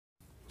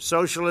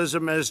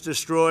Socialism has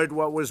destroyed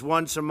what was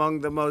once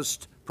among the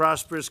most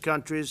prosperous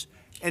countries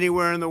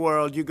anywhere in the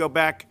world. You go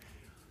back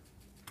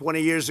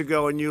 20 years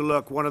ago and you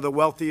look, one of the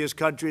wealthiest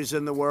countries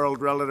in the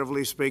world,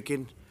 relatively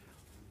speaking,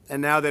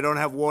 and now they don't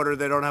have water,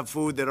 they don't have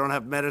food, they don't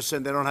have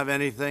medicine, they don't have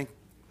anything.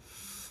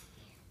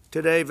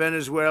 Today,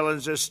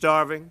 Venezuelans are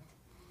starving,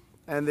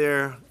 and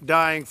they're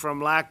dying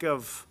from lack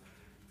of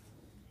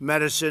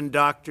medicine,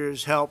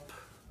 doctors, help.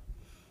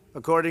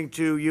 According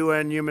to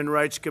UN Human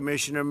Rights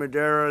Commissioner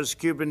Maduro's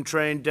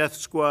Cuban-trained death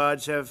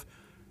squads have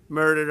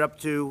murdered up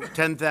to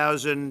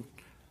 10,000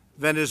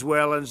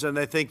 Venezuelans, and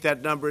they think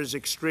that number is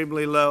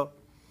extremely low.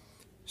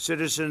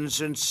 Citizens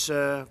since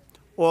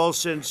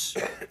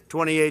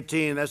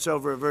 2018, that's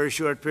over a very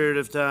short period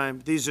of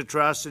time. These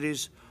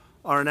atrocities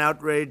are an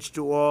outrage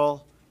to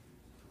all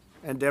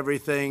and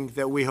everything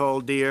that we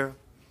hold dear.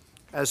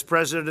 As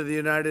President of the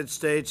United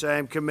States, I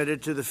am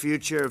committed to the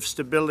future of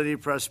stability,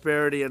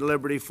 prosperity, and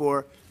liberty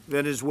for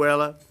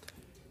Venezuela.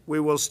 We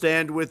will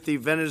stand with the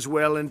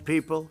Venezuelan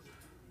people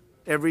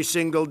every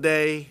single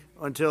day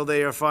until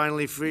they are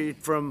finally freed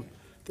from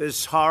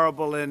this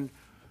horrible and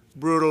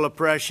brutal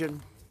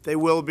oppression. They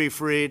will be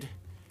freed.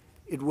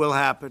 It will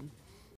happen.